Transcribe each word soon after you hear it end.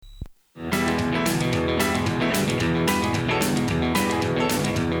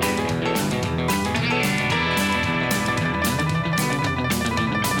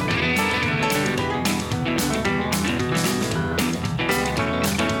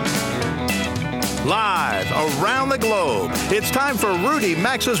Live around the globe, it's time for Rudy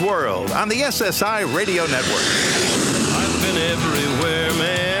Maxa's World on the SSI Radio Network. I've been everywhere,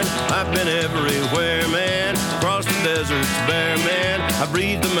 man. I've been everywhere, man. Across the deserts bare, man. I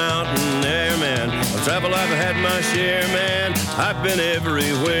breathe the mountain air, man. I've traveled, I've had my share, man. I've been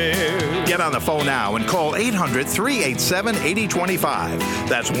everywhere. Get on the phone now and call 800-387-8025.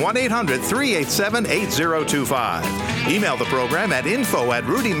 That's 1-800-387-8025. Email the program at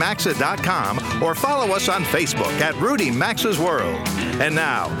info@rudymaxa.com or follow us on Facebook at Rudy Maxa's World. And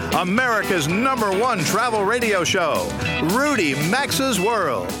now, America's #1 travel radio show, Rudy Maxa's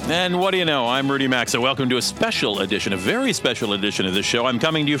World. And what do you know? I'm Rudy Maxa. Welcome to a special edition, a very special edition of this show. I'm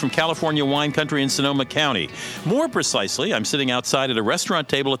coming to you from California wine country in Sonoma County. More precisely, I'm sitting outside at a restaurant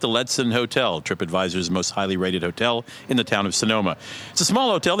table at the Ledson Hotel, TripAdvisor's most highly rated hotel in the town of Sonoma. It's a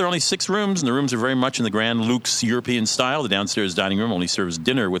small hotel. There are only 6 rooms, and the rooms are very much in the Grand Luxe European style. The downstairs dining room only serves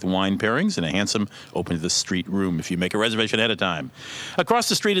dinner with wine pairings and a handsome open-to-the-street room if you make a reservation ahead of time. Across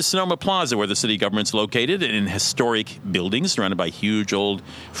the street is Sonoma Plaza, where the city government's located, in historic buildings surrounded by huge old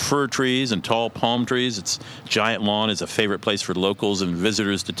fir trees and tall palm trees. Its giant lawn is a favorite place for locals and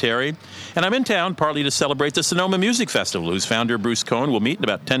visitors to tarry. And I'm in town partly to celebrate the Sonoma Music Festival, whose founder, Bruce Cohen, will meet in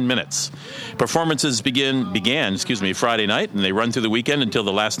about 10 minutes. Performances began Friday night, and they run through the weekend until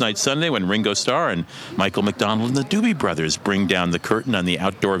the last night Sunday, when Ringo Starr and Michael McDonald and the Doobie Brothers bring down the curtain on the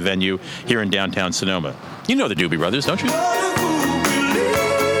outdoor venue here in downtown Sonoma. You know the Doobie Brothers, don't you?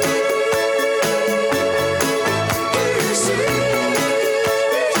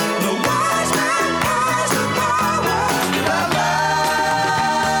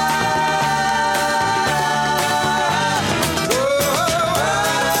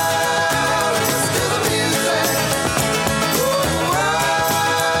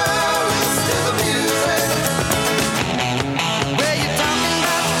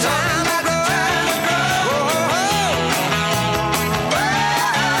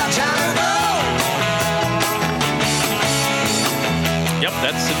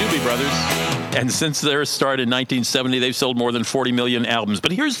 And since their start in 1970, they've sold more than 40 million albums.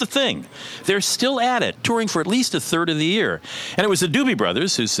 But here's the thing. They're still at it, touring for at least a third of the year. And it was the Doobie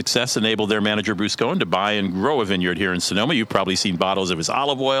Brothers whose success enabled their manager, Bruce Cohen, to buy and grow a vineyard here in Sonoma. You've probably seen bottles of his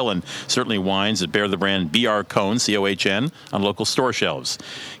olive oil and certainly wines that bear the brand B.R. Cohn, C-O-H-N, on local store shelves.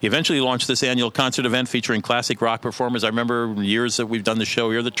 He eventually launched this annual concert event featuring classic rock performers. I remember years that we've done the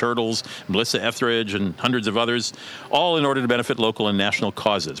show here, the Turtles, Melissa Etheridge, and hundreds of others, all in order to benefit local and national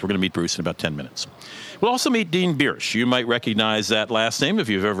causes. We're going to meet Bruce in about 10 minutes. We'll also meet Dean Biersch. You might recognize that last name if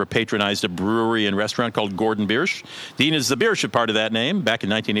you've ever patronized a brewery and restaurant called Gordon Biersch. Dean is the Biersch part of that name. Back in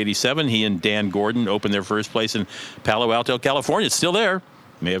 1987, he and Dan Gordon opened their first place in Palo Alto, California. It's still there.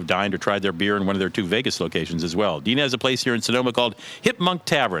 May have dined or tried their beer in one of their 2 Vegas locations as well. Dean has a place here in Sonoma called Hip Monk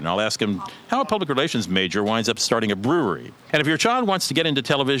Tavern. I'll ask him how a public relations major winds up starting a brewery. And if your child wants to get into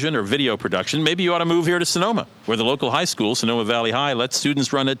television or video production, maybe you ought to move here to Sonoma, where the local high school, Sonoma Valley High, lets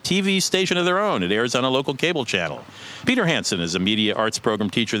students run a TV station of their own. It airs on a local cable channel. Peter Hansen is a media arts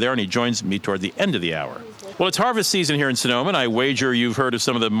program teacher there, and he joins me toward the end of the hour. Well, it's harvest season here in Sonoma, and I wager you've heard of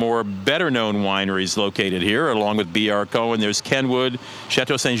some of the more better-known wineries located here, along with B.R. Cohen. There's Kenwood,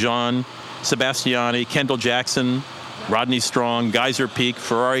 Chateau St. Jean, Sebastiani, Kendall Jackson, Rodney Strong, Geyser Peak,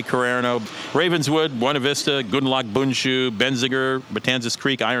 Ferrari Carreno, Ravenswood, Buena Vista, Gunlock Bundschu, Benziger, Matanzas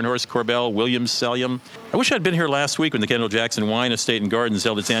Creek, Iron Horse, Corbel, Williams, Sellium. I wish I'd been here last week when the Kendall Jackson Wine Estate and Gardens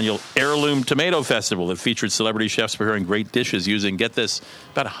held its annual Heirloom Tomato Festival that featured celebrity chefs preparing great dishes using, get this,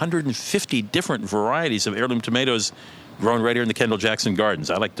 about 150 different varieties of heirloom tomatoes grown right here in the Kendall Jackson Gardens.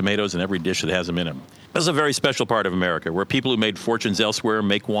 I like tomatoes in every dish that has them in them. This is a very special part of America, where people who made fortunes elsewhere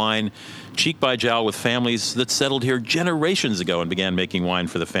make wine cheek by jowl with families that settled here generations ago and began making wine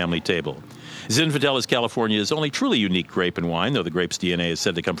for the family table. Zinfandel is California's only truly unique grape in wine, though the grape's DNA is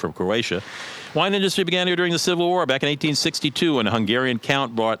said to come from Croatia. Wine industry began here during the Civil War back in 1862 when a Hungarian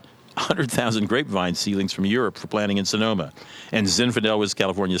count brought 100,000 grapevine seedlings from Europe for planting in Sonoma. And Zinfandel was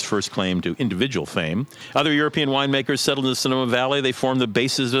California's first claim to individual fame. Other European winemakers settled in the Sonoma Valley. They formed the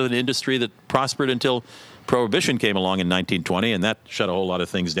basis of an industry that prospered until Prohibition came along in 1920, and that shut a whole lot of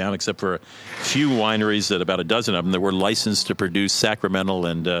things down, except for a few wineries, that about a dozen of them, that were licensed to produce sacramental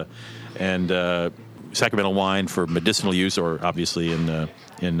and sacramental wine for medicinal use, or obviously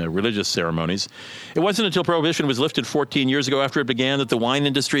in religious ceremonies. It wasn't until Prohibition was lifted 14 years ago after it began that the wine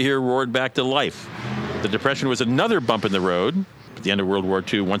industry here roared back to life. The Depression was another bump in the road. At the end of World War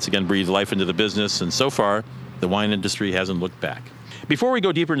II, once again breathed life into the business, and so far, the wine industry hasn't looked back. Before we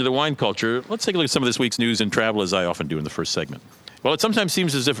go deeper into the wine culture, let's take a look at some of this week's news and travel, as I often do in the first segment. Well, it sometimes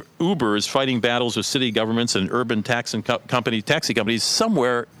seems as if Uber is fighting battles with city governments and urban taxi companies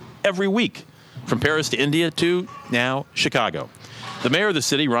somewhere every week. from Paris to India to now Chicago. The mayor of the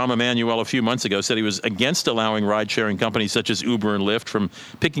city, Rahm Emanuel, a few months ago said he was against allowing ride-sharing companies such as Uber and Lyft from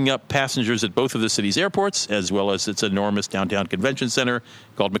picking up passengers at both of the city's airports, as well as its enormous downtown convention center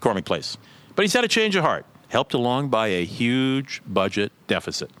called McCormick Place. But he's had a change of heart, helped along by a huge budget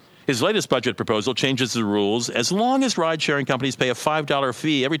deficit. His latest budget proposal changes the rules as long as ride-sharing companies pay a $5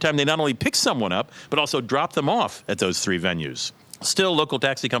 fee every time they not only pick someone up, but also drop them off at those 3 venues. Still, local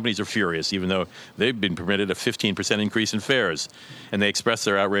taxi companies are furious, even though they've been permitted a 15% increase in fares. And they expressed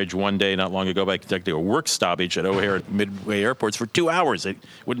their outrage one day not long ago by conducting a work stoppage at O'Hare and Midway airports for 2 hours. They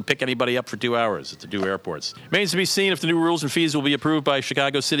wouldn't pick anybody up for 2 hours at the 2 airports. Remains to be seen if the new rules and fees will be approved by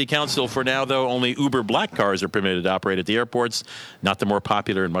Chicago City Council. For now, though, only Uber Black cars are permitted to operate at the airports, not the more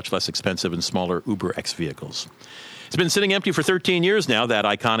popular and much less expensive and smaller Uber X vehicles. It's been sitting empty for 13 years now, that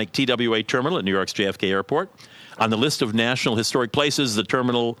iconic TWA terminal at New York's JFK Airport. On the list of National Historic Places, the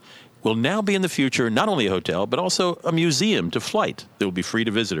terminal will now be in the future not only a hotel, but also a museum to flight that will be free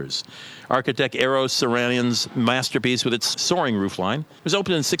to visitors. Architect Eros Saranian's masterpiece with its soaring roofline was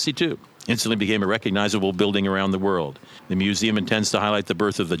opened in '62. Instantly became a recognizable building around the world. The museum intends to highlight the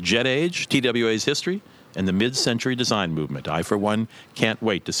birth of the jet age, TWA's history, and the mid-century design movement. I, for one, can't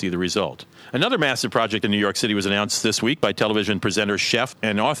wait to see the result. Another massive project in New York City was announced this week by television presenter, chef,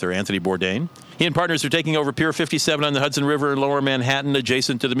 and author Anthony Bourdain. He and partners are taking over Pier 57 on the Hudson River in Lower Manhattan,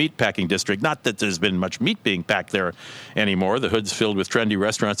 adjacent to the meatpacking district. Not that there's been much meat being packed there anymore. The hood's filled with trendy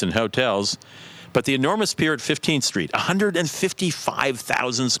restaurants and hotels. But the enormous pier at 15th Street,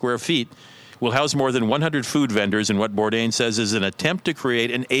 155,000 square feet, will house more than 100 food vendors in what Bourdain says is an attempt to create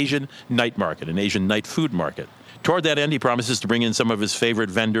an Asian night market, an Asian night food market. Toward that end, he promises to bring in some of his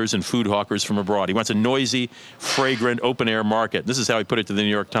favorite vendors and food hawkers from abroad. He wants a noisy, fragrant, open-air market. This is how he put it to the New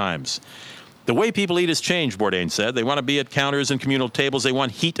York Times. The way people eat has changed, Bourdain said. They want to be at counters and communal tables. They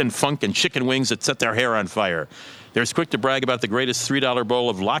want heat and funk and chicken wings that set their hair on fire. They're as quick to brag about the greatest $3 bowl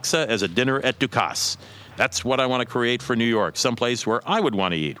of laksa as a dinner at Ducasse. That's what I want to create for New York, someplace where I would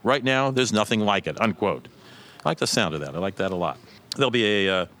want to eat. Right now, there's nothing like it, unquote. I like the sound of that. I like that a lot. There'll be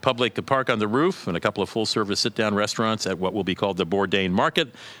a public park on the roof and a couple of full-service sit-down restaurants at what will be called the Bourdain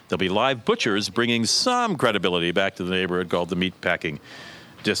Market. There'll be live butchers bringing some credibility back to the neighborhood called the Meatpacking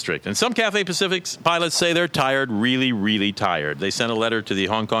District. And some Cathay Pacific pilots say they're tired, really, really tired. They sent a letter to the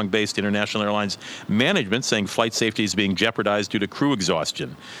Hong Kong-based International Airlines management saying flight safety is being jeopardized due to crew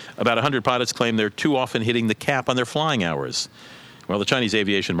exhaustion. About 100 pilots claim they're too often hitting the cap on their flying hours. Well, the Chinese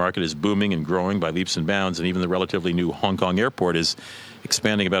aviation market is booming and growing by leaps and bounds, and even the relatively new Hong Kong airport is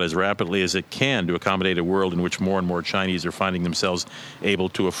expanding about as rapidly as it can to accommodate a world in which more and more Chinese are finding themselves able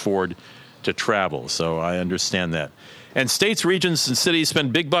to afford to travel. So I understand that. And states, regions, and cities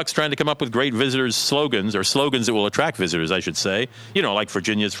spend big bucks trying to come up with great visitors' slogans, or slogans that will attract visitors, I should say. You know, like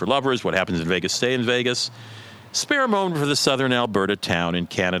Virginia's for lovers, what happens in Vegas, stay in Vegas. Spare a moment for the southern Alberta town in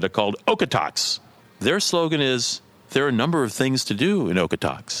Canada called Okotoks. Their slogan is, there are a number of things to do in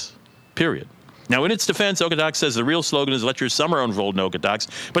Okotoks, period. Now, in its defense, Okotoks says the real slogan is let your summer unfold in Okotoks,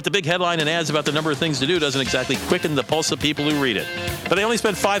 but the big headline and ads about the number of things to do doesn't exactly quicken the pulse of people who read it. But they only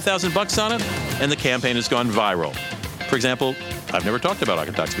spent $5,000 on it, and the campaign has gone viral. For example, I've never talked about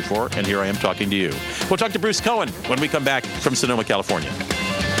Okotoks before, and here I am talking to you. We'll talk to Bruce Cohen when we come back from Sonoma, California.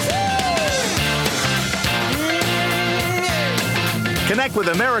 Connect with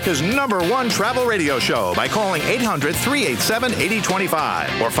America's #1 travel radio show by calling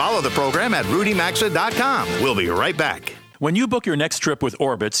 800-387-8025 or follow the program at rudymaxa.com. We'll be right back. When you book your next trip with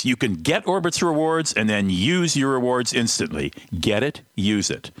Orbitz, you can get Orbitz rewards and then use your rewards instantly. Get it,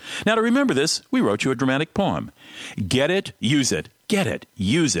 use it. Now, to remember this, we wrote you a dramatic poem. Get it, use it. Get it,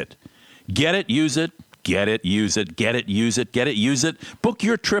 use it. Get it, use it. Get it, use it. Get it, use it. Get it, use it. Book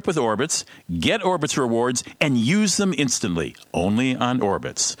your trip with Orbitz, get Orbitz rewards, and use them instantly. Only on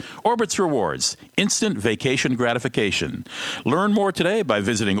Orbitz. Orbitz rewards. Instant vacation gratification. Learn more today by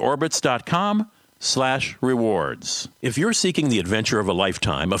visiting Orbitz.com/rewards. If you're seeking the adventure of a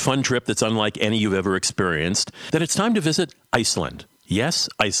lifetime, a fun trip that's unlike any you've ever experienced, then it's time to visit Iceland. Yes,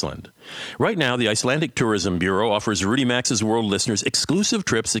 Iceland. Right now, the Icelandic Tourism Bureau offers Rudy Max's World listeners exclusive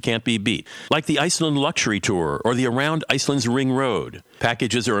trips that can't be beat, like the Iceland Luxury Tour or the Around Iceland's Ring Road.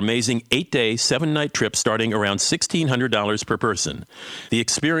 Packages are amazing 8-day, 7-night trips starting around $1,600 per person. The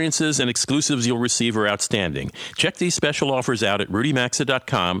experiences and exclusives you'll receive are outstanding. Check these special offers out at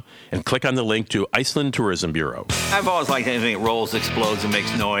rudymaxa.com and click on the link to Iceland Tourism Bureau. I've always liked anything that rolls, explodes, and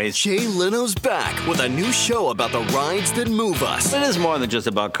makes noise. Jay Leno's back with a new show about the rides that move us. It is more than just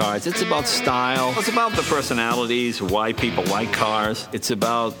about cars. It's about style. It's about the personalities, why people like cars. It's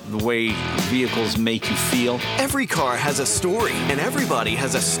about the way vehicles make you feel. Every car has a story, and everybody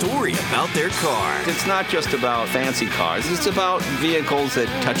has a story about their car. It's not just about fancy cars. It's about vehicles that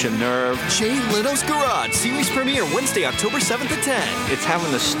touch a nerve. Jay Leno's Garage, series premiere Wednesday, October 7th at 10. It's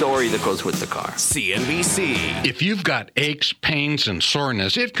having the story that goes with the car. CNBC. If you've got aches, pains, and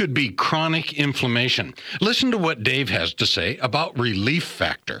soreness, it could be chronic inflammation. Listen to what Dave has to say about Relief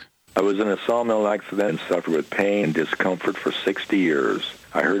Factor. I was in a sawmill accident and suffered with pain and discomfort for 60 years.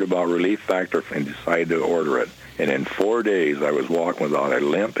 I heard about Relief Factor and decided to order it. And in 4 days, I was walking without a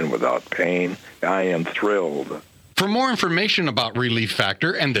limp and without pain. I am thrilled. For more information about Relief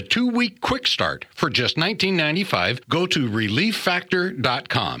Factor and the 2-week quick start for just $19.95, go to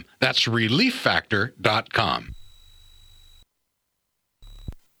ReliefFactor.com. That's ReliefFactor.com.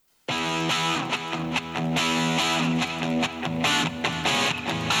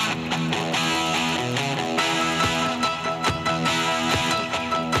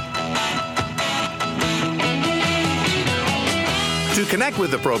 To connect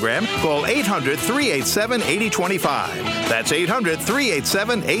with the program, call 800-387-8025. That's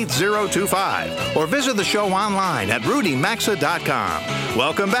 800-387-8025. Or visit the show online at RudyMaxa.com.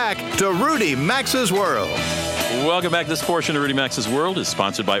 Welcome back to Rudy Maxa's World. Welcome back. This portion of Rudy Maxa's World is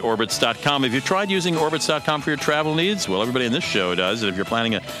sponsored by Orbitz.com. Have you tried using Orbitz.com for your travel needs? Well, everybody in this show does. And if you're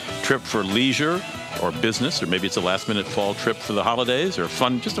planning a trip for leisure or business, or maybe it's a last-minute fall trip for the holidays, or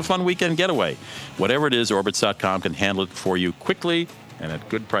just a fun weekend getaway, whatever it is, Orbitz.com can handle it for you quickly and at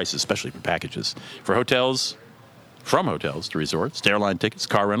good prices, especially for packages. For hotels, from hotels to resorts, to airline tickets,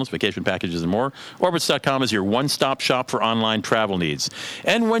 car rentals, vacation packages, and more, Orbitz.com is your one-stop shop for online travel needs.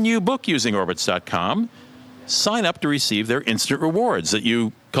 And when you book using Orbitz.com, sign up to receive their instant rewards that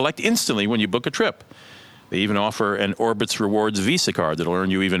you collect instantly when you book a trip. They even offer an Orbitz Rewards Visa card that will earn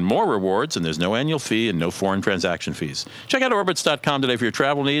you even more rewards, and there's no annual fee and no foreign transaction fees. Check out Orbitz.com today for your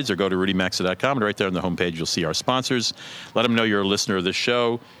travel needs, or go to RudyMaxa.com, and right there on the homepage you'll see our sponsors. Let them know you're a listener of this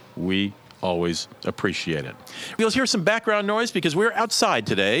show. We always appreciate it. You'll hear some background noise because we're outside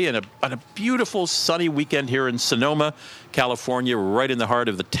today on a beautiful sunny weekend here in Sonoma, California. We're right in the heart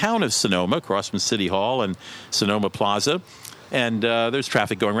of the town of Sonoma, across from City Hall and Sonoma Plaza. And there's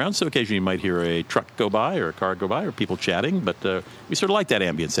traffic going around, so occasionally you might hear a truck go by or a car go by or people chatting. But we sort of like that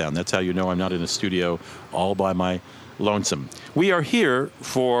ambient sound. That's how you know I'm not in a studio all by my lonesome. We are here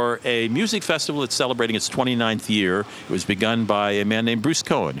for a music festival that's celebrating its 29th year. It was begun by a man named Bruce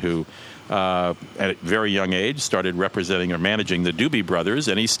Cohen, who at a very young age started representing or managing the Doobie Brothers,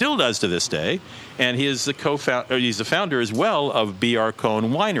 and he still does to this day. And he is he's the founder as well of B.R.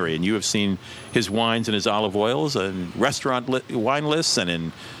 Cohen Winery, and you have seen his wines and his olive oils in restaurant wine lists and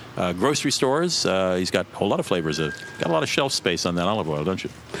in grocery stores. He's got a whole lot of flavors. Got a lot of shelf space on that olive oil, don't you?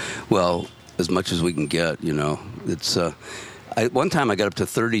 Well, as much as we can get, you know. It's one time I got up to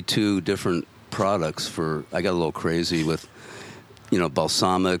 32 different products I got a little crazy with,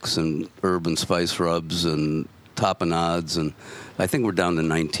 balsamics and herb and spice rubs and tapenades, and I think we're down to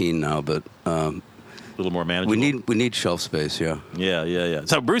 19 now, but a little more manageable. We need shelf space, yeah. Yeah.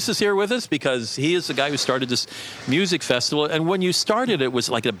 So Bruce is here with us because he is the guy who started this music festival. And when you started, it was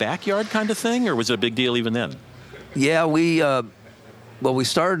like a backyard kind of thing, or was it a big deal even then? Yeah, we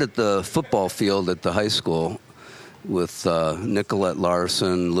started at the football field at the high school with Nicolette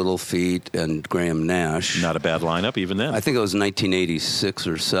Larson, Little Feat, and Graham Nash. Not a bad lineup even then. I think it was 1986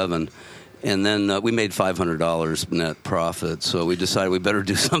 or 7. And then we made $500 net profit, so we decided we better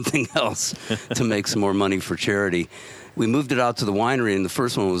do something else to make some more money for charity. We moved it out to the winery, and the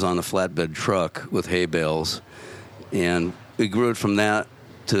first one was on a flatbed truck with hay bales. And we grew it from that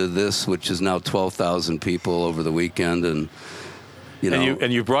to this, which is now 12,000 people over the weekend. And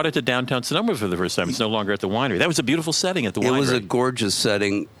you brought it to downtown Sonoma for the first time. It's no longer at the winery. That was a beautiful setting at the winery. It was a gorgeous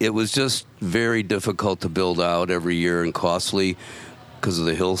setting. It was just very difficult to build out every year and costly because of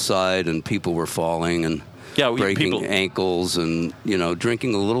the hillside, and people were falling and breaking ankles and,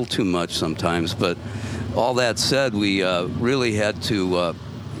 drinking a little too much sometimes. But all that said, we really had to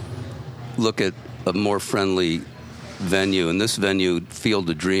look at a more friendly venue. And this venue, Field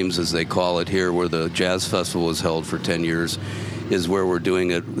of Dreams, as they call it here, where the Jazz Festival was held for 10 years, is where we're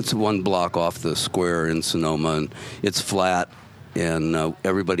doing it. It's one block off the square in Sonoma, and it's flat, And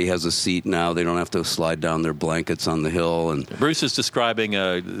everybody has a seat now. They don't have to slide down their blankets on the hill. And Bruce is describing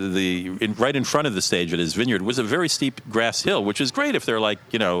right in front of the stage at his vineyard was a very steep grass hill, which is great if there are like,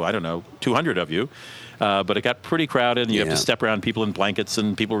 200 of you. But it got pretty crowded, and you have to step around people in blankets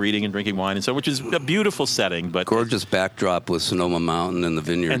and people reading and drinking wine, and so, which is a beautiful setting. But gorgeous backdrop with Sonoma Mountain and the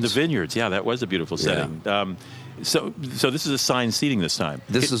vineyards. And the vineyards, yeah, that was a beautiful setting. Yeah. So this is assigned seating this time.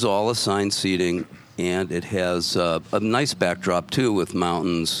 This is all assigned seating. And it has a nice backdrop, too, with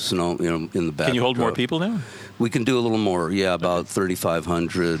mountains, snow, in the back. Can you hold more people now? We can do a little more, about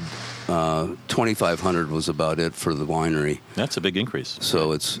 3,500. 2,500 was about it for the winery. That's a big increase.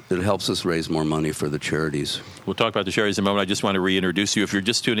 So it helps us raise more money for the charities. We'll talk about the charities in a moment. I just want to reintroduce you. If you're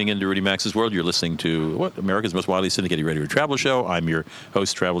just tuning into Rudy Max's World, you're listening to America's most widely syndicated radio travel show. I'm your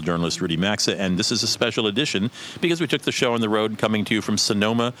host, travel journalist Rudy Maxa, and this is a special edition because we took the show on the road, coming to you from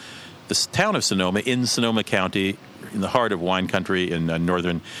Sonoma, the town of Sonoma in Sonoma County, in the heart of wine country in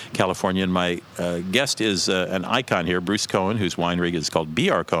Northern California. And my guest is an icon here, Bruce Cohen, whose winery is called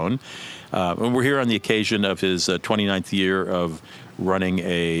B.R. Cohen. And we're here on the occasion of his 29th year of running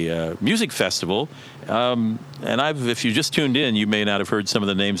a music festival. And if you just tuned in, you may not have heard some of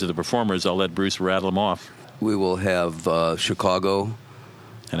the names of the performers. I'll let Bruce rattle them off. We will have Chicago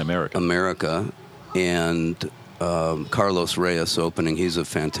and America, and Carlos Reyes opening. He's a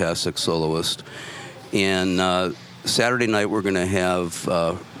fantastic soloist. And Saturday night we're going to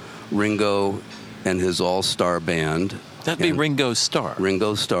have Ringo and his all-star band. That'd be Ringo Starr.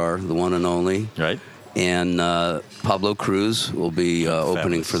 Ringo Starr, the one and only. Right. And Pablo Cruz will be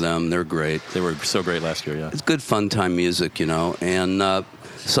opening for them. They're great. They were so great last year, yeah. It's good fun time music, And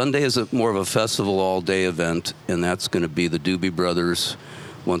Sunday is more of a festival all-day event, and that's going to be the Doobie Brothers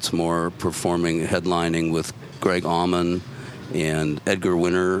once more performing, headlining with Greg Allman and Edgar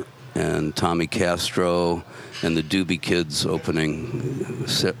Winter and Tommy Castro and the Doobie Kids opening,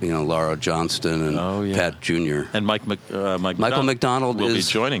 Laura Johnston and Pat Jr. And Michael McDonald will is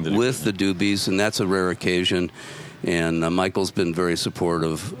be joining the with the Doobies, and that's a rare occasion. And Michael's been very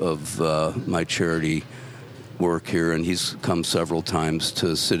supportive of my charity work here, and he's come several times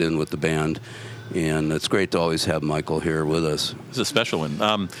to sit in with the band. And it's great to always have Michael here with us. It's a special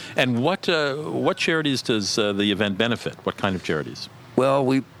one. And what charities does the event benefit? What kind of charities? Well,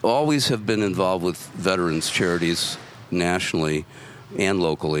 we always have been involved with veterans charities nationally and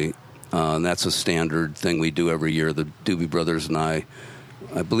locally. And that's a standard thing we do every year. The Doobie Brothers and I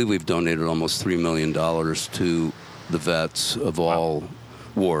believe we've donated almost $3 million to the vets of all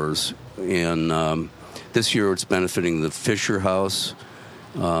wars. And this year it's benefiting the Fisher House,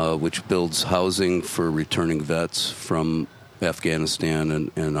 which builds housing for returning vets from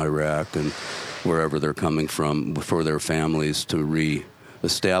Afghanistan and Iraq and wherever they're coming from for their families to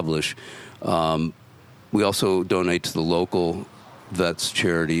reestablish. We also donate to the local vets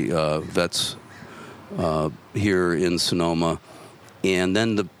charity, vets here in Sonoma. And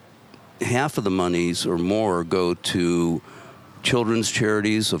then half of the monies or more go to children's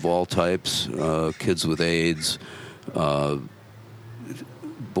charities of all types, kids with AIDS,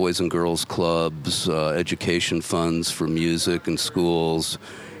 Boys and Girls Clubs, education funds for music and schools.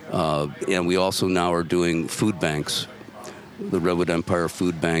 And we also now are doing food banks. The Redwood Empire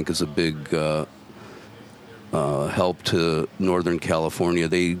Food Bank is a big help to Northern California.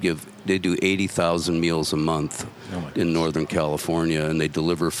 They do 80,000 meals a month in Northern California, and they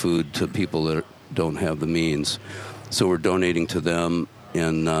deliver food to people that don't have the means. So we're donating to them.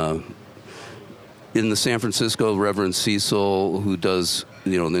 And in the San Francisco, Reverend Cecil, who does,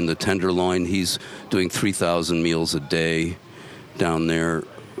 in the Tenderloin, he's doing 3,000 meals a day down there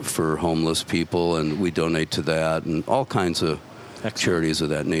for homeless people, and we donate to that, and all kinds of charities of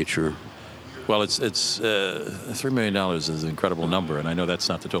that nature. Well, it's $3 million is an incredible number, and I know that's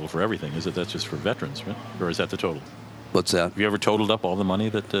not the total for everything, is it? That's just for veterans, right? Or is that the total? What's that? Have you ever totaled up all the money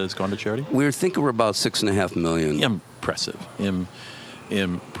that has gone to charity? We're thinking we're about $6.5 million. Impressive.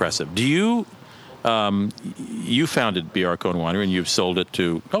 Do you? You founded B.R. Cohen Winery, and you've sold it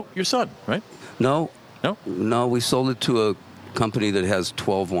to your son, right? No. We sold it to a company that has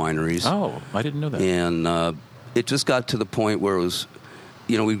 12 wineries. Oh, I didn't know that. And it just got to the point where it was,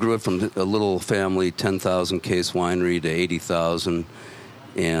 we grew it from a little family 10,000 case winery to 80,000,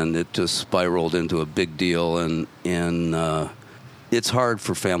 and it just spiraled into a big deal. And it's hard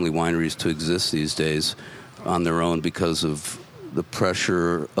for family wineries to exist these days on their own because of the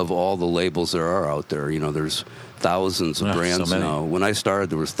pressure of all the labels there are out there. There's thousands of brands so now. When I started,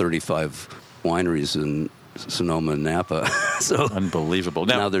 there was 35 wineries Sonoma and Napa. So unbelievable.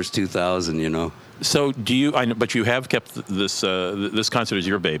 Now there's 2,000, you know. So do you? But you have kept this this concert as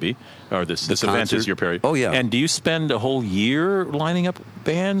your baby, or this event is your period. Oh yeah. And do you spend a whole year lining up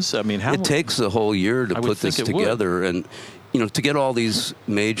bands? I mean, how it takes a whole year to put this together, and to get all these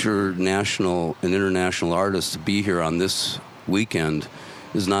major national and international artists to be here on this weekend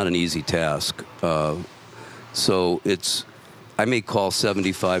is not an easy task. So I may call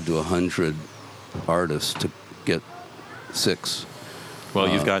 75 to 100 artists to get 6. Well,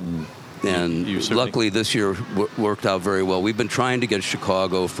 you've gotten. And luckily this year worked out very well. We've been trying to get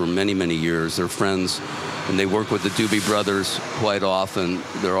Chicago for many, many years. They're friends, and they work with the Doobie Brothers quite often.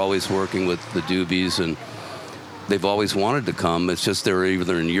 They're always working with the Doobies, and they've always wanted to come. It's just they're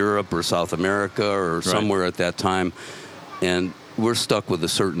either in Europe or South America or somewhere at that time. And we're stuck with a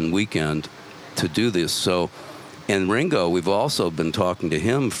certain weekend to do this. So, and Ringo, we've also been talking to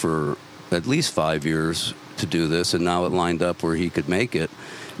him for at least 5 years to do this, and now it lined up where he could make it.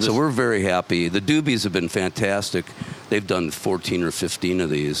 So we're very happy. The Doobies have been fantastic. They've done 14 or 15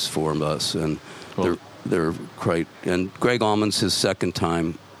 of these for us, and they're great. And Greg Allman's his second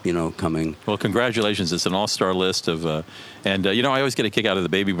time, coming. Well, congratulations. It's an all-star list of, I always get a kick out of the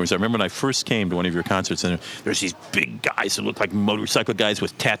baby boomers. I remember when I first came to one of your concerts, and there's these big guys that look like motorcycle guys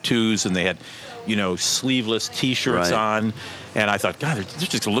with tattoos, and they had, sleeveless T-shirts on. And I thought, God, they're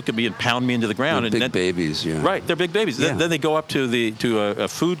just going to look at me and pound me into the ground. They're big babies, yeah. Right, they're big babies. Yeah. Then they go up to a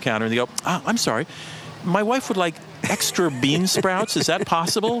food counter, and they go, I'm sorry, my wife would like extra bean sprouts. Is that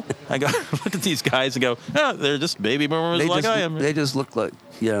possible? I go, look at these guys and go, they're just baby boomers like I am. They just look like,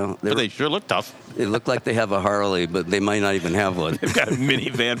 but they sure look tough. They look like they have a Harley, but they might not even have one. They've got a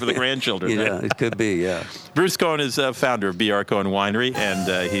minivan for the grandchildren. Yeah, right? It could be, yeah. Bruce Cohen is founder of B.R. Cohen Winery,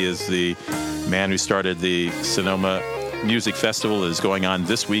 and he is the man who started the Sonoma Music Festival that is going on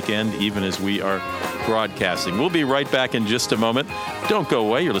this weekend, even as we are broadcasting. We'll be right back in just a moment. Don't go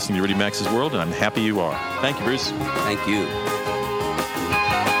away. You're listening to Rudy Max's World, and I'm happy you are. Thank you, Bruce. Thank you.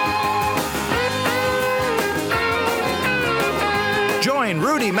 Join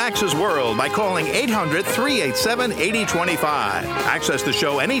Rudy Max's World by calling 800-387-8025. Access the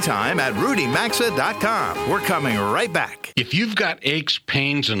show anytime at rudymaxa.com. We're coming right back. If you've got aches,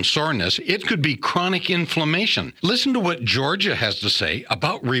 pains, and soreness, it could be chronic inflammation. Listen to what Georgia has to say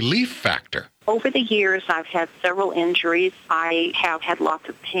about Relief Factor. Over the years, I've had several injuries. I have had lots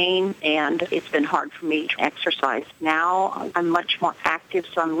of pain, and it's been hard for me to exercise. Now I'm much more active,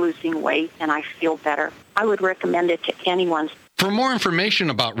 so I'm losing weight, and I feel better. I would recommend it to anyone. For more information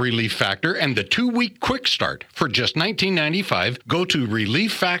about Relief Factor and the 2-week quick start for just $19.95, go to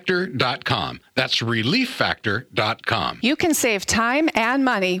ReliefFactor.com. That's ReliefFactor.com. You can save time and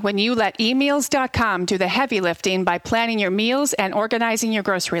money when you let eMeals.com do the heavy lifting by planning your meals and organizing your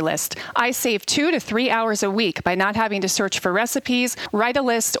grocery list. I save 2 to 3 hours a week by not having to search for recipes, write a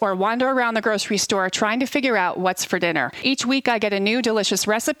list, or wander around the grocery store trying to figure out what's for dinner. Each week I get a new delicious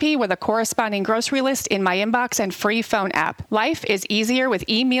recipe with a corresponding grocery list in my inbox and free phone app. Life is easier with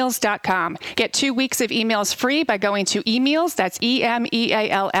eMeals.com. Get 2 weeks of emails free by going to eMeals, that's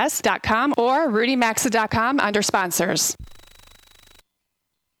EMEALS.com, or RudyMaxa.com under sponsors.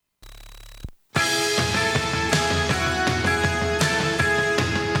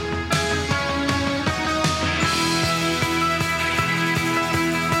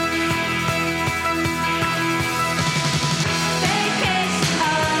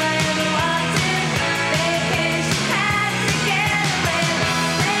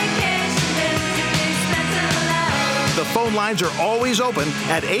 The phone lines are always open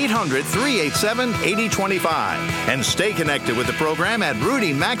at 800-387-8025. And stay connected with the program at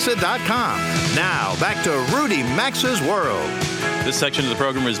rudymaxa.com. Now, back to Rudy Max's World. This section of the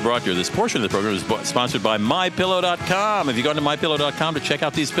program is brought to you. This portion of the program is sponsored by MyPillow.com. Have you gone to MyPillow.com to check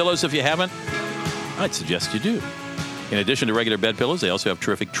out these pillows? If you haven't, I'd suggest you do. In addition to regular bed pillows, they also have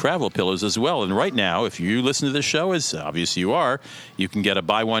terrific travel pillows as well. And right now, if you listen to this show, as obvious you are, you can get a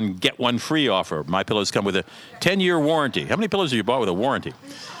buy one, get one free offer. My pillows come with a 10-year warranty. How many pillows have you bought with a warranty?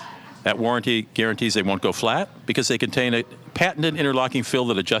 That warranty guarantees they won't go flat because they contain a patented interlocking fill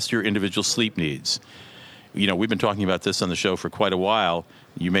that adjusts your individual sleep needs. You know, we've been talking about this on the show for quite a while.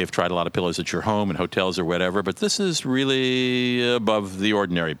 You may have tried a lot of pillows at your home and hotels or whatever, but this is really above the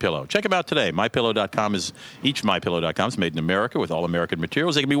ordinary pillow. Check them out today. MyPillow.com is made in America with all American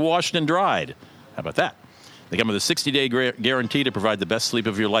materials. They can be washed and dried. How about that? They come with a 60-day guarantee to provide the best sleep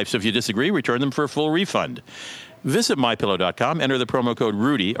of your life. So if you disagree, return them for a full refund. Visit MyPillow.com, enter the promo code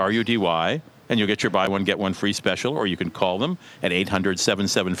RUDY, R-U-D-Y, and you'll get your buy one, get one free special, or you can call them at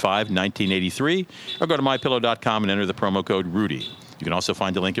 800-775-1983, or go to MyPillow.com and enter the promo code RUDY. You can also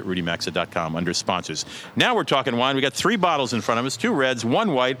find the link at rudymaxa.com under sponsors. Now we're talking wine. We got 3 bottles in front of us, 2 reds,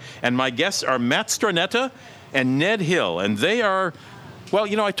 1 white, and my guests are Matt Stornetta and Ned Hill, and they are... Well,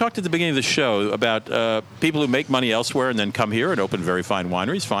 I talked at the beginning of the show about people who make money elsewhere and then come here and open very fine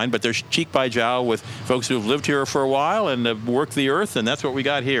wineries, fine, but they're cheek by jowl with folks who have lived here for a while and have worked the earth, and that's what we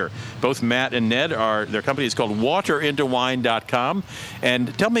got here. Both Matt and Ned their company is called waterintowine.com.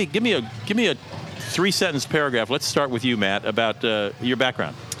 And give me a 3-sentence paragraph. Let's start with you, Matt, about your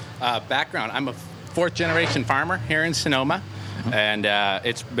background. I'm a 4th-generation farmer here in Sonoma, and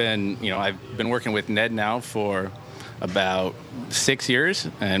it's been, I've been working with Ned now for about 6 years,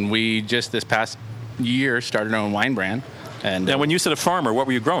 and we just this past year started our own wine brand. And now, when you said a farmer, what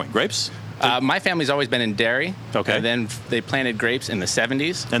were you growing? Grapes? My family's always been in dairy. Okay. And then they planted grapes in the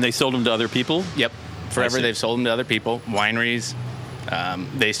 70s. And they sold them to other people? Yep. Forever they've sold them to other people, wineries.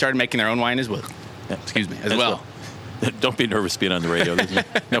 They started making their own wine as well. As well. Don't be nervous being on the radio.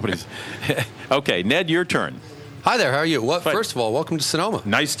 Nobody's. Okay, Ned, your turn. Hi there, how are you? Well, first of all, welcome to Sonoma.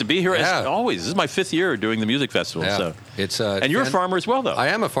 Nice to be here, as always. This is my 5th year doing the music festival. Yeah. So. It's and you're a farmer as well, though. I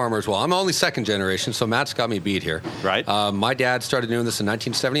am a farmer as well. I'm only 2nd generation, so Matt's got me beat here. Right. My dad started doing this in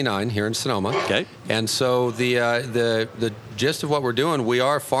 1979 here in Sonoma. Okay. And so the gist of what we're doing, we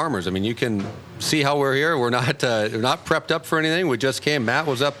are farmers. I mean, you can see how we're here. We're not prepped up for anything. We just came. Matt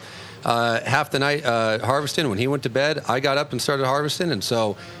was up half the night harvesting. When he went to bed, I got up and started harvesting, and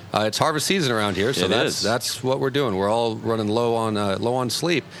so it's harvest season around here. So that's what we're doing. We're all running low on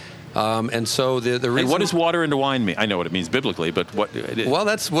sleep, and so the reason. And what does water into wine mean? I know what it means biblically, but what? Well,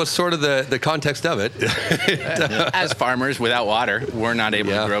 that's what's sort of the context of it. As farmers, without water, we're not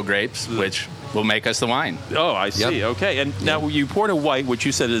able to grow grapes, which will make us the wine. Oh, I see. Yep. Okay, and now you poured a white, which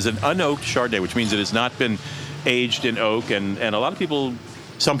you said is an unoaked Chardonnay, which means it has not been aged in oak, and a lot of people.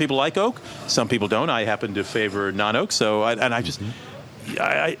 Some people like oak, some people don't. I happen to favor non-oak, so I'm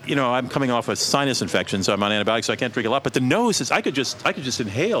coming off a sinus infection, so I'm on antibiotics, so I can't drink a lot. But the nose I could just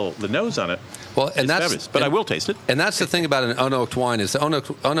inhale the nose on it. Well, and I will taste it. And that's the thing about an unoaked wine is the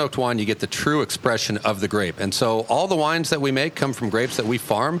unoaked wine, you get the true expression of the grape. And so all the wines that we make come from grapes that we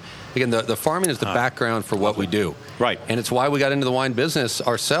farm. Again, the farming is the background for what we do. Right. And it's why we got into the wine business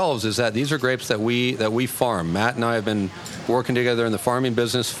ourselves, is that these are grapes that we farm. Matt and I have been working together in the farming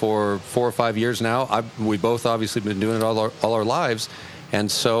business for 4 or 5 years now. We both obviously been doing it all our lives.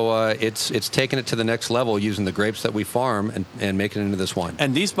 And so it's taken it to the next level using the grapes that we farm and making it into this wine.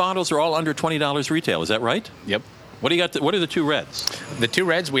 And these bottles are all under $20 retail, is that right? Yep. What do you got? What are the 2 reds? The 2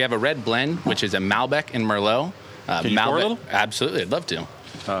 reds, we have a red blend, which is a Malbec and Merlot. Can you pour a little? Absolutely, I'd love to.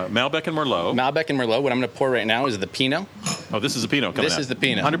 Malbec and Merlot. Malbec and Merlot. What I'm going to pour right now is the Pinot. Oh, this is the Pinot coming out. This is the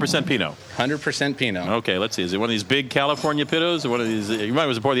Pinot. 100% Pinot. 100% Pinot. Okay, let's see. Is it one of these big California Pinots or one of these? You might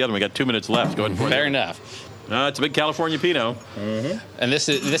as well pour the other one. We got 2 minutes left. Go ahead and pour Fair enough. It's a big California Pinot. Mm-hmm. And this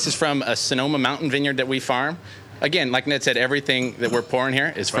is from a Sonoma mountain vineyard that we farm. Again, like Ned said, everything that we're pouring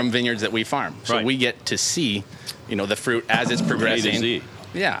here is from vineyards that we farm. So we get to see, the fruit as it's progressing. A to Z.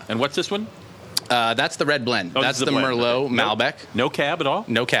 Yeah. And what's this one? That's the red blend. Oh, that's the Merlot Malbec. No cab at all?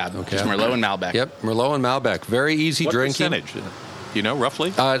 No cab. Just Merlot and Malbec. Yep, Merlot and Malbec. Very easy drinking. What percentage? Do you know, roughly?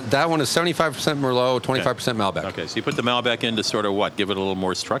 That one is 75% Merlot, 25% Malbec. Okay, so you put the Malbec in to sort of what? Give it a little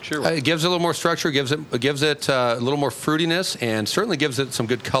more structure? It gives it a little more structure, gives it a little more fruitiness, and certainly gives it some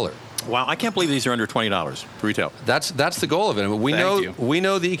good color. Wow, I can't believe these are under $20 retail. That's the goal of it. We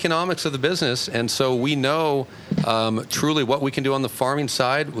know the economics of the business, and so we know truly what we can do on the farming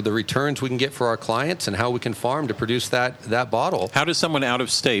side, with the returns we can get for our clients, and how we can farm to produce that bottle. How does someone out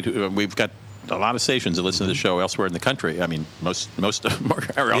of state? We've got a lot of stations that listen to the show elsewhere in the country. I mean, most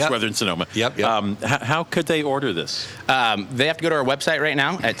are elsewhere than Sonoma. Yep. How could they order this? They have to go to our website right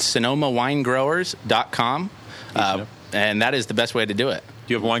now at sonomawinegrowers.com, and that is the best way to do it.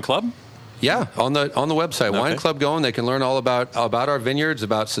 Do you have a wine club? Yeah, on the website, okay. Wine Club Going. They can learn all about our vineyards,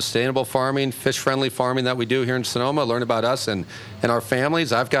 about sustainable farming, fish-friendly farming that we do here in Sonoma. Learn about us and our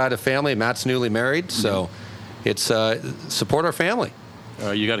families. I've got a family. Matt's newly married, so it's support our family.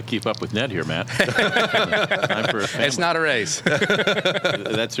 You got to keep up with Ned here, Matt. Time for a family. It's not a race.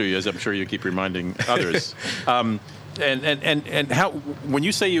 That's who he is. I'm sure you keep reminding others. And how, when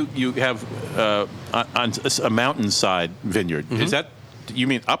you say you have on a mountainside vineyard, is that, you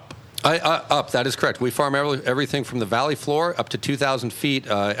mean up? Up, that is correct. We farm everything from the valley floor up to 2,000 feet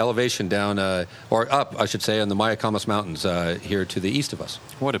elevation down, or up, I should say, on the Mayacamas Mountains here to the east of us.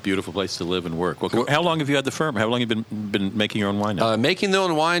 What a beautiful place to live and work. Well, how long have you had the firm? How long have you been making your own wine now? Making the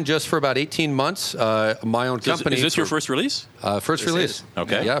own wine just for about 18 months. My own company. Is this your first release? First release.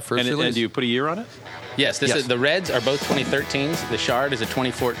 Okay. Yeah, first release. And do you put a year on it? Yes, the Reds are both 2013s. The Shard is a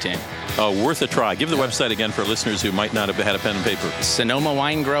 2014. Oh, worth a try. Give the website again for listeners who might not have had a pen and paper.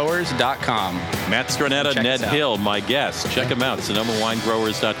 SonomaWineGrowers.com. Matt Stronetta, Ned Hill, my guests. Check them out,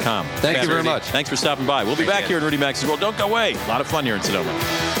 SonomaWineGrowers.com. Thank you very much. Thanks for stopping by. We'll be back here in Rudy Max's World. Don't go away. A lot of fun here in Sonoma.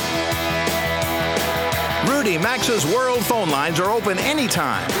 Rudy Max's World phone lines are open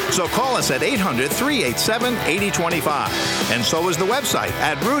anytime. So call us at 800-387-8025. And so is the website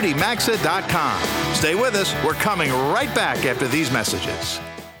at rudymaxa.com. Stay with us. We're coming right back after these messages.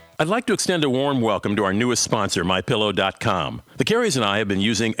 I'd like to extend a warm welcome to our newest sponsor, MyPillow.com. The Carries and I have been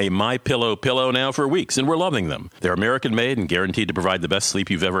using a MyPillow pillow now for weeks, and we're loving them. They're American-made and guaranteed to provide the best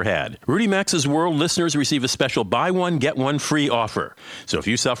sleep you've ever had. Rudy Max's World listeners receive a special buy one, get one free offer. So if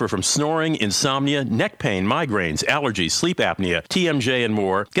you suffer from snoring, insomnia, neck pain, migraines, allergies, sleep apnea, TMJ, and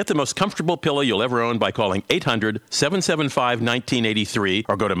more, get the most comfortable pillow you'll ever own by calling 800-775-1983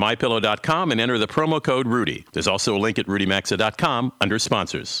 or go to MyPillow.com and enter the promo code Rudy. There's also a link at RudyMaxa.com under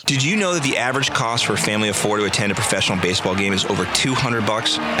sponsors. Did you know that the average cost for a family of 4 to attend a professional baseball game is over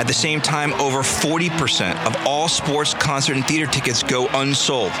 $200? At the same time, over 40% of all sports, concert, and theater tickets go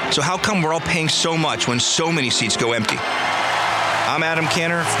unsold. So how come we're all paying so much when so many seats go empty? I'm Adam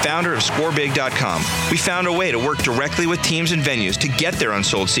Canner, founder of ScoreBig.com. We found a way to work directly with teams and venues to get their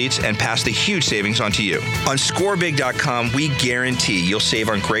unsold seats and pass the huge savings on to you. On ScoreBig.com, we guarantee you'll save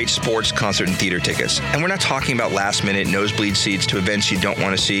on great sports, concert, and theater tickets. And we're not talking about last-minute nosebleed seats to events you don't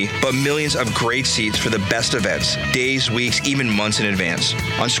want to see, but millions of great seats for the best events, days, weeks, even months in advance.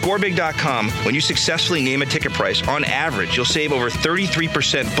 On ScoreBig.com, when you successfully name a ticket price, on average, you'll save over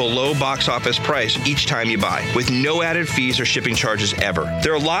 33% below box office price each time you buy, with no added fees or shipping charges ever.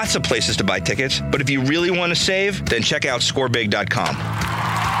 There are lots of places to buy tickets, but if you really want to save, then check out ScoreBig.com.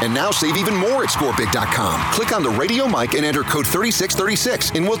 And now save even more at ScoreBig.com. Click on the radio mic and enter code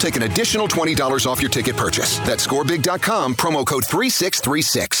 3636, and we'll take an additional $20 off your ticket purchase. That's ScoreBig.com, promo code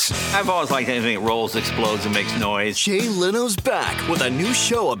 3636. I've always liked anything that rolls, explodes, and makes noise. Jay Leno's back with a new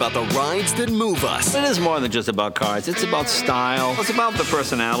show about the rides that move us. It is more than just about cars. It's about style. It's about the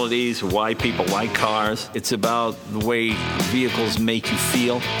personalities, why people like cars. It's about the way vehicles make you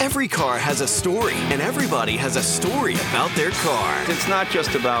feel. Every car has a story, and everybody has a story about their car. It's not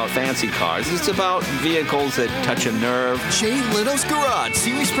just about fancy cars. It's about vehicles that touch a nerve. Jay Leno's Garage,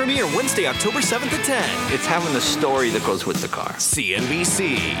 series premiere Wednesday, October 7th at 10. It's having the story that goes with the car.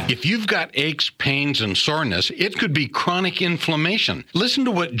 CNBC. If you've got aches, pains, and soreness, it could be chronic inflammation. Listen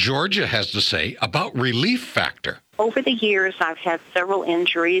to what Georgia has to say about Relief Factor. Over the years, I've had several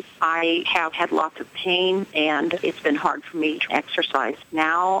injuries. I have had lots of pain, and it's been hard for me to exercise.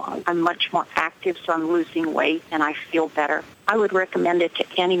 Now, I'm much more active, so I'm losing weight, and I feel better. I would recommend it to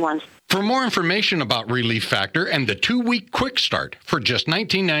anyone. For more information about Relief Factor and the 2-week quick start for just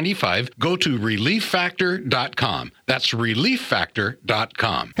 $19.95, go to ReliefFactor.com. That's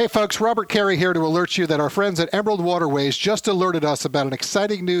ReliefFactor.com. Hey folks, Robert Carey here to alert you that our friends at Emerald Waterways just alerted us about an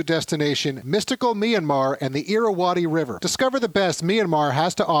exciting new destination, mystical Myanmar and the Irrawaddy River. Discover the best Myanmar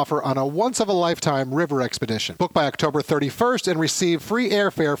has to offer on a once-of-a-lifetime river expedition. Book by October 31st and receive free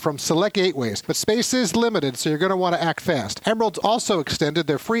airfare from select gateways, but space is limited, so you're going to want to act fast. Emerald's also extended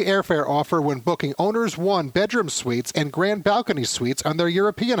their free airfare offer when booking Owners One bedroom suites and grand balcony suites on their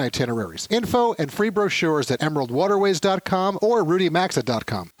European itineraries. Info and free brochures at emeraldwaterways.com or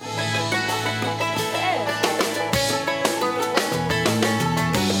rudymaxa.com.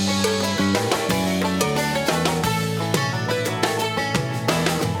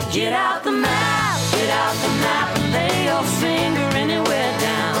 Get out the map, and lay your finger anywhere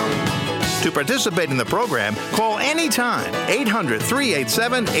down. To participate in the program, call anytime,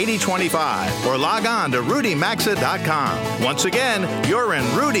 800-387-8025, or log on to rudymaxa.com. Once again, you're in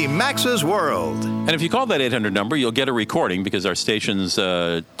Rudy Max's World. And if you call that 800 number, you'll get a recording because our stations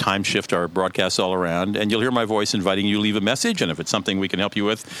time shift our broadcasts all around, and you'll hear my voice inviting you to leave a message. And if it's something we can help you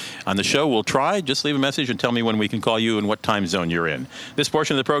with on the show, we'll try. Just leave a message and tell me when we can call you and what time zone you're in. This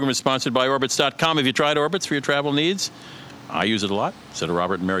portion of the program is sponsored by Orbitz.com. Have you tried Orbitz for your travel needs? I use it a lot. So do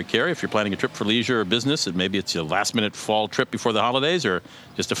Robert and Mary Carey. If you're planning a trip for leisure or business, and maybe it's your last-minute fall trip before the holidays or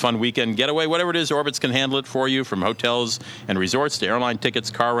just a fun weekend getaway, whatever it is, Orbitz can handle it for you, from hotels and resorts to airline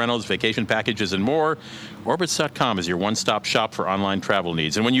tickets, car rentals, vacation packages, and more. Orbitz.com is your one-stop shop for online travel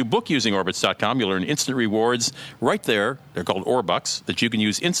needs. And when you book using Orbitz.com, you'll earn instant rewards right there. They're called Orbucks that you can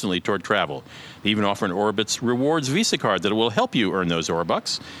use instantly toward travel. They even offer an Orbitz Rewards Visa card that will help you earn those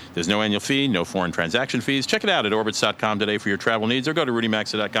Orbucks. There's no annual fee, no foreign transaction fees. Check it out at Orbitz.com today for your travel needs, or go to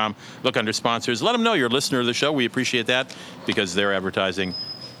RudyMaxa.com. Look under sponsors. Let them know you're a listener of the show. We appreciate that because their advertising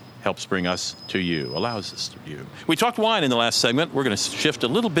helps bring us to you, allows us to you. We talked wine in the last segment. We're going to shift a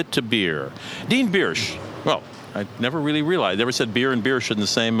little bit to beer. Dean Biersch. Well, I never really realized. Never said beer and Biersch in the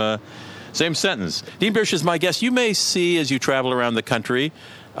same sentence. Dean Biersch is my guest. You may see as you travel around the country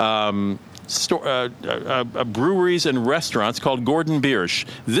breweries and restaurants called Gordon Biersch.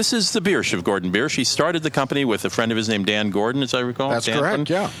 This is the Biersch of Gordon Biersch. He started the company with a friend of his named Dan Gordon, as I recall. That's Dan correct,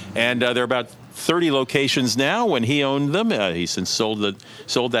 Gordon. yeah. And there are about 30 locations now. When he owned them, he since sold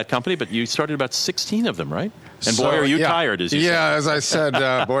that company, but you started about 16 of them, right? And boy, are you tired, as you said. Yeah, as I said,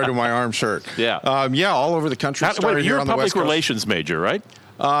 boy, to my arm shirt. Yeah. All over the country. You're a public relations major, right?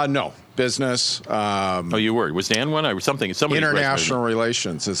 No. Business. You were. Was Dan one? Or something? International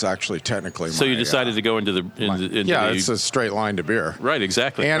relations is actually technically. So you decided to go into the. It's a straight line to beer. Right.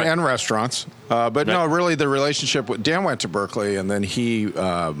 Exactly. And restaurants. But no, really, the relationship with Dan went to Berkeley, and then he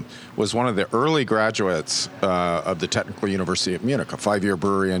was one of the early graduates of the Technical University of Munich, a 5-year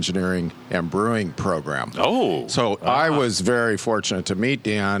brewery engineering and brewing program. Oh. So I was very fortunate to meet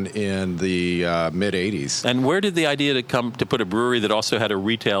Dan in the mid '80s. And where did the idea to come to put a brewery that also had a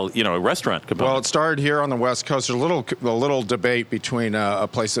retail, a restaurant component? Well, it started here on the West Coast. There's a little debate between a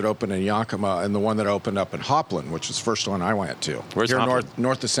place that opened in Yakima and the one that opened up in Hopland, which was the first one I went to. Where's here Hopland?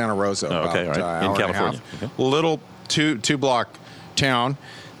 North of Santa Rosa. Okay, all right. In California. Okay. Little two-block town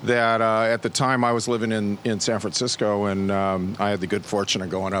that at the time I was living in San Francisco, and I had the good fortune of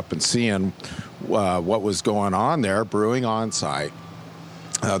going up and seeing what was going on there, brewing on site.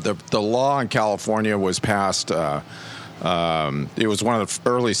 The law in California was passed. It was one of the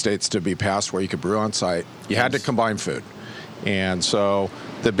early states to be passed where you could brew on site. You had to combine food, and so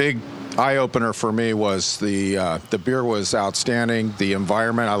the big eye-opener for me was the beer was outstanding. The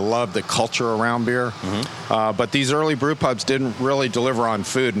environment, I loved the culture around beer. Mm-hmm. But these early brew pubs didn't really deliver on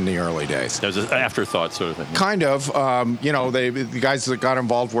food in the early days. There's an afterthought sort of thing. Kind of. The guys that got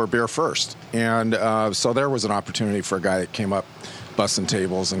involved were beer first. And so there was an opportunity for a guy that came up bussing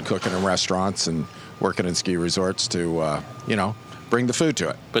tables and cooking in restaurants and working in ski resorts to, bring the food to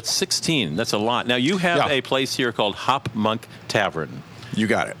it. But 16, that's a lot. Now, you have a place here called Hop Monk Tavern. You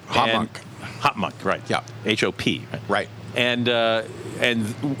got it. Hop Monk, right. Yeah. H-O-P. Right. And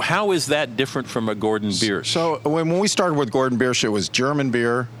how is that different from a Gordon Biersch? So when we started with Gordon Biersch, it was German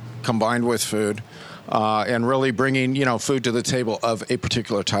beer combined with food and really bringing, food to the table of a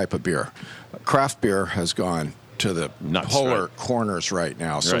particular type of beer. Craft beer has gone to the polar corners right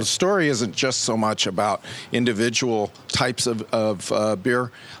now. So the story isn't just so much about individual types of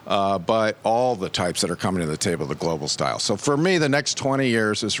beer, but all the types that are coming to the table, the global style. So for me, the next 20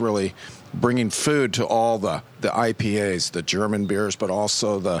 years is really bringing food to all the IPAs, the German beers, but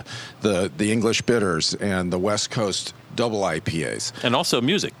also the English bitters and the West Coast double IPAs. And also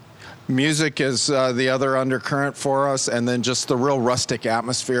music. Music is the other undercurrent for us, and then just the real rustic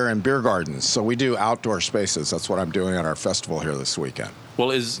atmosphere and beer gardens. So we do outdoor spaces. That's what I'm doing at our festival here this weekend.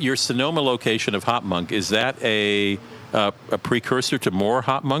 Well, is your Sonoma location of Hop Monk, is that a precursor to more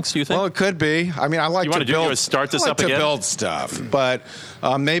Hop Monks, do you think? Well, it could be. I mean, I like to build stuff, but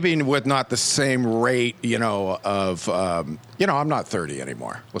maybe with not the same rate, I'm not 30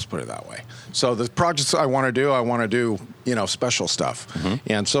 anymore. Let's put it that way. So the projects I want to do, special stuff. Mm-hmm.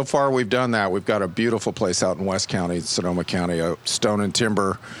 And so far we've done that. We've got a beautiful place out in West County, Sonoma County, a stone and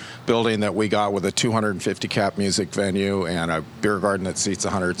timber building that we got with a 250 cap music venue and a beer garden that seats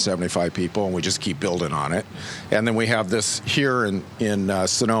 175 people, and we just keep building on it. And then we have this here in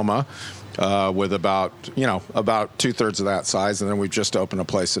Sonoma with about 2/3 of that size, and then we've just opened a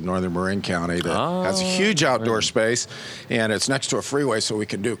place in northern Marin County that has a huge outdoor space, and it's next to a freeway, so we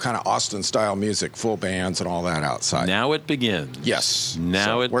can do kind of Austin style music, full bands and all that outside. Now it begins. Yes.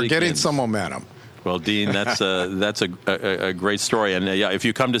 We're getting some momentum. Well, Dean, that's a great story. And if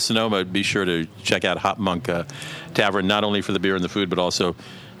you come to Sonoma, be sure to check out Hop Monk Tavern, not only for the beer and the food, but also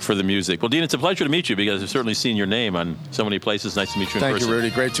for the music. Well, Dean, it's a pleasure to meet you because I've certainly seen your name on so many places. Nice to meet you in person. Thank you, Rudy.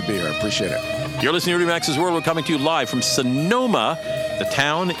 Great to be here. I appreciate it. You're listening to Rudy Max's World. We're coming to you live from Sonoma, the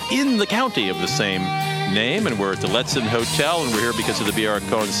town in the county of the same name, and we're at the Letzen Hotel, and we're here because of the B.R.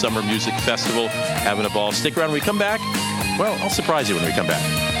 Cohen Summer Music Festival, having a ball. Stick around when we come back. Well, I'll surprise you when we come back.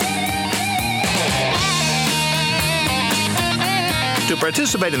 To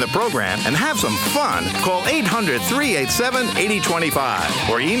participate in the program and have some fun, call 800-387-8025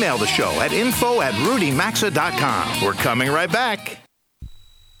 or email the show at info@rudymaxa.com. We're coming right back.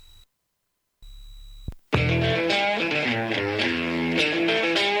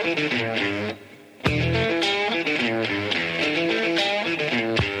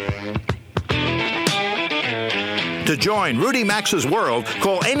 To join Rudy Max's world,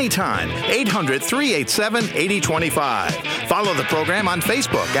 call anytime 800-387-8025. Follow the program on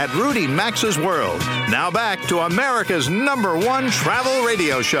Facebook at Rudy Max's World. Now back to America's #1 travel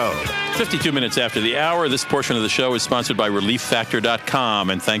radio show. 52 minutes after the hour, this portion of the show is sponsored by ReliefFactor.com.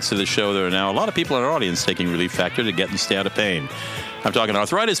 And thanks to the show, there are now a lot of people in our audience taking Relief Factor to get and stay out of pain. I'm talking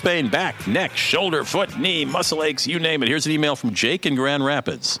arthritis pain, back, neck, shoulder, foot, knee, muscle aches, you name it. Here's an email from Jake in Grand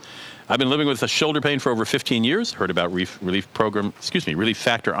Rapids. I've been living with a shoulder pain for over 15 years. Heard about Relief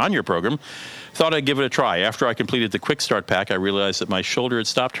Factor on your program. Thought I'd give it a try. After I completed the Quick Start pack, I realized that my shoulder had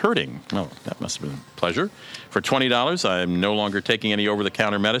stopped hurting. Oh, that must have been a pleasure. For $20, I'm no longer taking any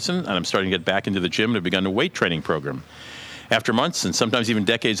over-the-counter medicine, and I'm starting to get back into the gym and have begun a weight training program. After months and sometimes even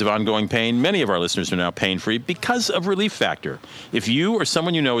decades of ongoing pain, many of our listeners are now pain-free because of Relief Factor. If you or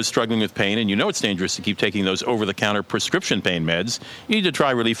someone you know is struggling with pain and you know it's dangerous to keep taking those over-the-counter prescription pain meds, you need to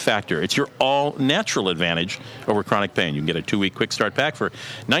try Relief Factor. It's your all-natural advantage over chronic pain. You can get a 2-week Quick Start pack for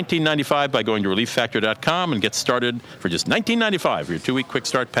 $19.95 by going to ReliefFactor.com and get started for just $19.95 for your 2-week Quick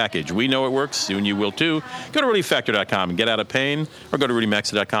Start package. We know it works. Soon you will, too. Go to ReliefFactor.com and get out of pain, or go to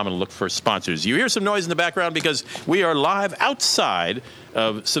RudyMaxa.com and look for sponsors. You hear some noise in the background because we are live outside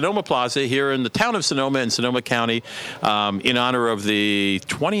of Sonoma Plaza here in the town of Sonoma in Sonoma County in honor of the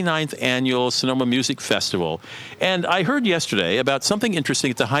 29th annual Sonoma Music Festival. And I heard yesterday about something interesting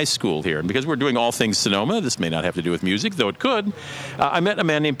at the high school here. And because we're doing all things Sonoma, this may not have to do with music, though it could. I met a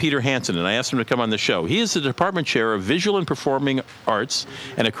man named Peter Hansen, and I asked him to come on the show. He is the department chair of Visual and Performing Arts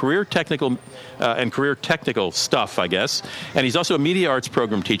and a career technical stuff, I guess. And he's also a media arts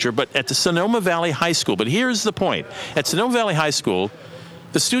program teacher, but at the Sonoma Valley High School. But here's the point. At Sonoma Valley High School,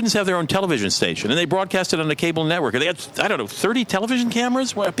 the students have their own television station, and they broadcast it on the cable network. They have, 30 television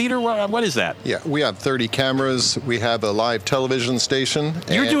cameras? Peter, what is that? Yeah, we have 30 cameras. We have a live television station.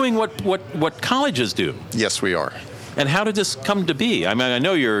 You're doing what colleges do. Yes, we are. And how did this come to be? I mean, I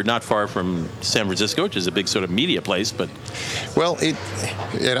know you're not far from San Francisco, which is a big sort of media place, but... Well, it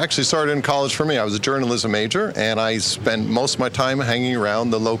actually started in college for me. I was a journalism major, and I spent most of my time hanging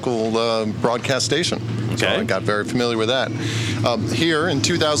around the local broadcast station. Okay. So I got very familiar with that. Here in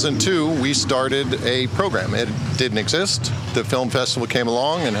 2002, we started a program. It didn't exist. The film festival came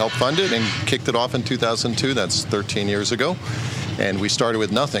along and helped fund it and kicked it off in 2002. That's 13 years ago. And we started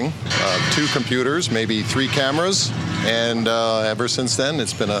with nothing, 2 computers, maybe 3 cameras, and ever since then,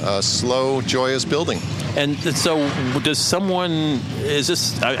 it's been a slow, joyous building. And so does someone,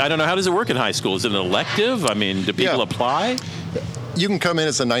 I don't know, how does it work in high school? Is it an elective? I mean, do people apply? You can come in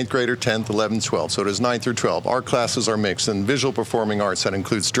as a 9th grader, 10th, 11th, 12th. So it is 9th through 12. Our classes are mixed in visual performing arts. That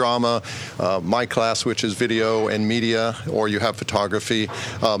includes drama, my class, which is video and media, or you have photography,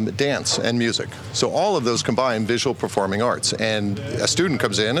 dance, and music. So all of those combine visual performing arts. And a student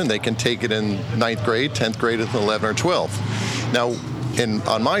comes in, and they can take it in 9th grade, 10th grade, and 11th or 12th. Now,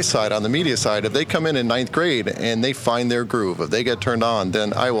 on my side, on the media side, if they come in 9th grade and they find their groove, if they get turned on,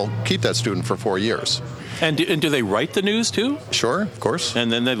 then I will keep that student for 4 years. And do they write the news, too? Sure, of course.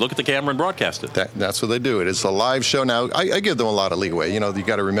 And then they look at the camera and broadcast it. That's what they do. It is a live show. Now, I give them a lot of leeway. You know, you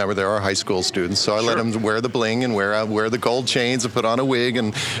got to remember there are high school students, so I let them wear the bling and wear the gold chains and put on a wig,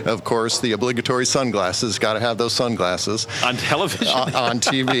 and, of course, the obligatory sunglasses. Got to have those sunglasses. On television? On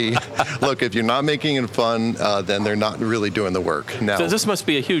TV. Look, if you're not making it fun, then they're not really doing the work. Now, so this must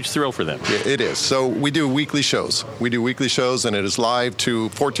be a huge thrill for them. It is. So we do weekly shows. And it is live to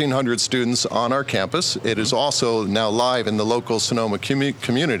 1,400 students on our campus. It is also now live in the local Sonoma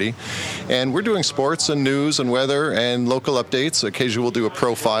community. And we're doing sports and news and weather and local updates. Occasionally we'll do a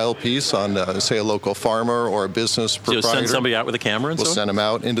profile piece on, say, a local farmer or a business proprietor. So you'll send somebody out with a camera and We'll send them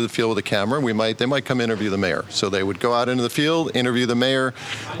out into the field with a camera. They might come interview the mayor. So they would go out into the field, interview the mayor.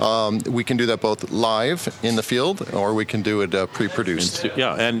 We can do that both live in the field, or we can do it pre-produced.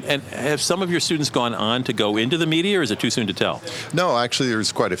 And have some of your students gone on to go into the media, or is it too soon to tell? No, actually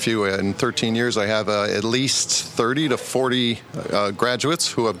there's quite a few. In 13 years I have at least 30 to 40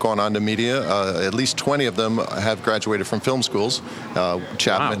 graduates who have gone on to media. At least 20 of them have graduated from film schools,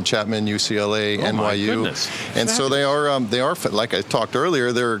 Chapman, UCLA, NYU. And so they are, like I talked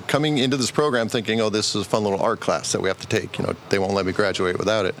earlier, they're coming into this program thinking, oh, this is a fun little art class that we have to take. You know, they won't let me graduate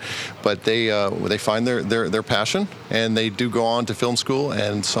without it. But they find their passion, and they do go on to film school,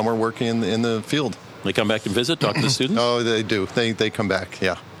 and some are working in the field. They come back and visit, talk to the students? Oh, they do. They come back,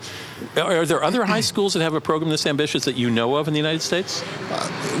 yeah. Are there other high schools that have a program this ambitious that you know of in the United States?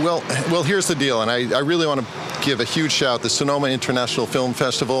 Well, here's the deal, and I really want to give a huge shout. The Sonoma International Film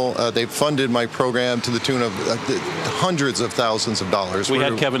Festival, they've funded my program to the tune of hundreds of thousands of dollars. We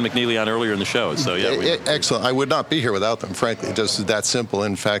had Kevin McNeely on earlier in the show, so yeah. Excellent. I would not be here without them, frankly. Just that simple.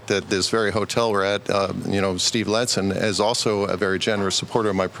 In fact, at this very hotel we're at, Steve Letson is also a very generous supporter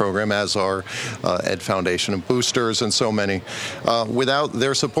of my program, as are Ed Foundation and Boosters and so many. Without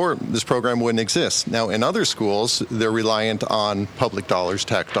their support, this program wouldn't exist. Now, in other schools, they're reliant on public dollars,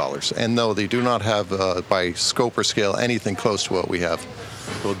 tax dollars. And no, they do not have, by scope or scale, anything close to what we have.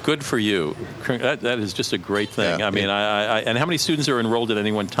 Well, good for you. That is just a great thing. Yeah, and how many students are enrolled at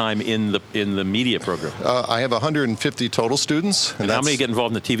any one time in the media program? I have 150 total students. And how many get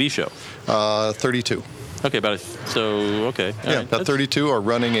involved in the TV show? 32. Okay, about about 32 are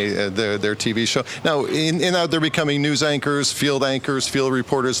running their TV show. Now, in that they're becoming news anchors, field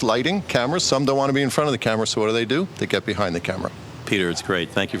reporters, lighting, cameras. Some don't want to be in front of the camera, so what do? They get behind the camera. Peter, it's great.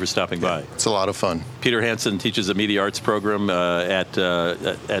 Thank you for stopping by. It's a lot of fun. Peter Hansen teaches a media arts program at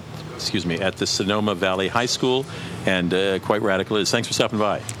the Sonoma Valley High School, and quite radical is. Thanks for stopping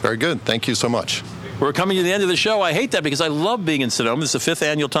by. Very good. Thank you so much. We're coming to the end of the show. I hate that because I love being in Sonoma. This is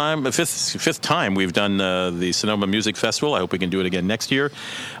the fifth time we've done the Sonoma Music Festival. I hope we can do it again next year.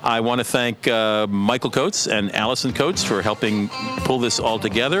 I want to thank Michael Coates and Allison Coates for helping pull this all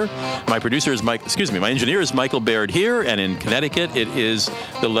together. My engineer is Michael Baird here, and in Connecticut it is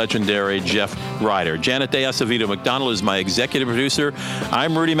the legendary Jeff Ryder. Janet De Acevedo McDonald is my executive producer.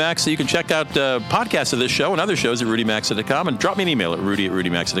 I'm Rudy Maxa. You can check out podcasts of this show and other shows at rudymaxa.com, and drop me an email at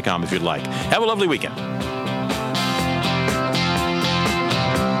rudy@rudymaxa.com if you'd like. Have a lovely weekend.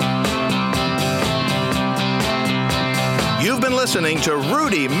 You've been listening to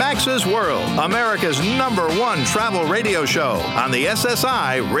Rudy Maxa's World, America's #1 travel radio show on the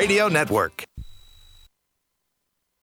SSI Radio Network.